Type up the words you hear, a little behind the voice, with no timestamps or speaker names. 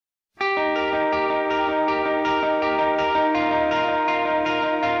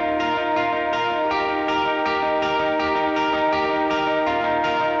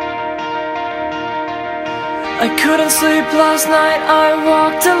I couldn't sleep last night, I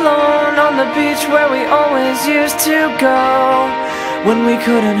walked alone on the beach where we always used to go when we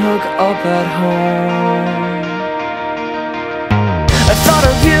couldn't hook up at home. I thought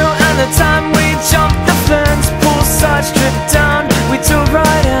of you and the time we jumped the fence, poolside stripped down, we dove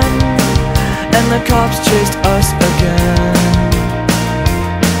right in, and the cops chased us again.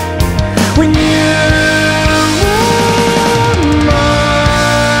 When you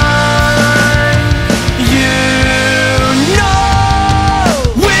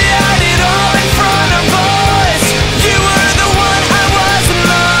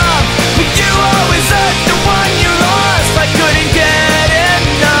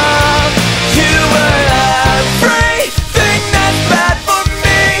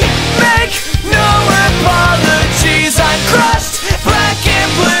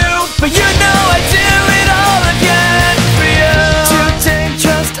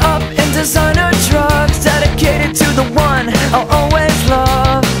I'll always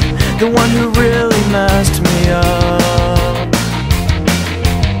love, the one who really messed me up.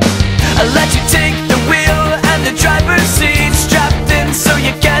 I let you take the wheel and the driver's seat, strapped in so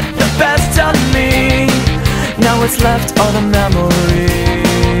you get the best of me. Now what's left are the memories.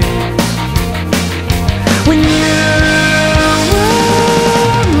 When you were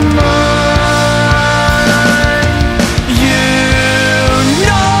mine, you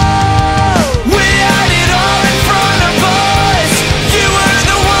know we had it all in front of us. You were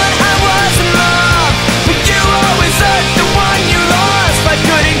the one I was in love, but you always hurt the one you lost. I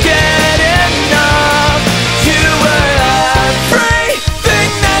couldn't get enough. You were everything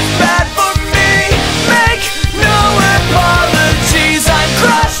that's bad for me. Make no apologies, I'm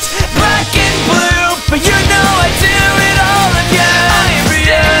crushed, black and blue, but you know I do it all again. I am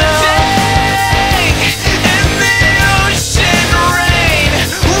standing in the ocean rain,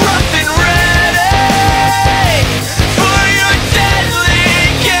 rough and ready for your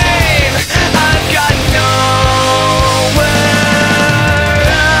deadly game. I've got nowhere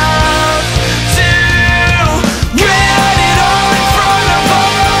else to go. We had it all in front of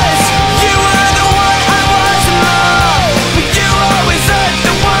us. You were the one I was in love, but you always hurt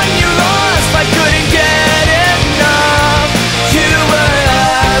the one you lost. I couldn't get enough. You were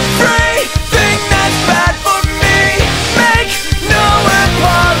everything that's bad for me. Make no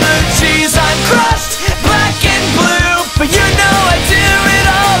apologies, I'm crushed, black and blue, but you know I do it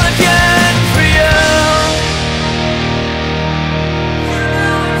all again for you.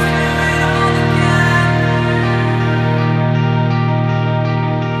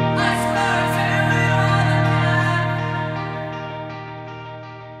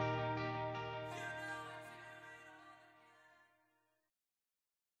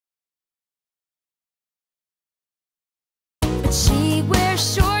 She wears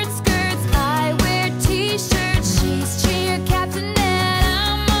short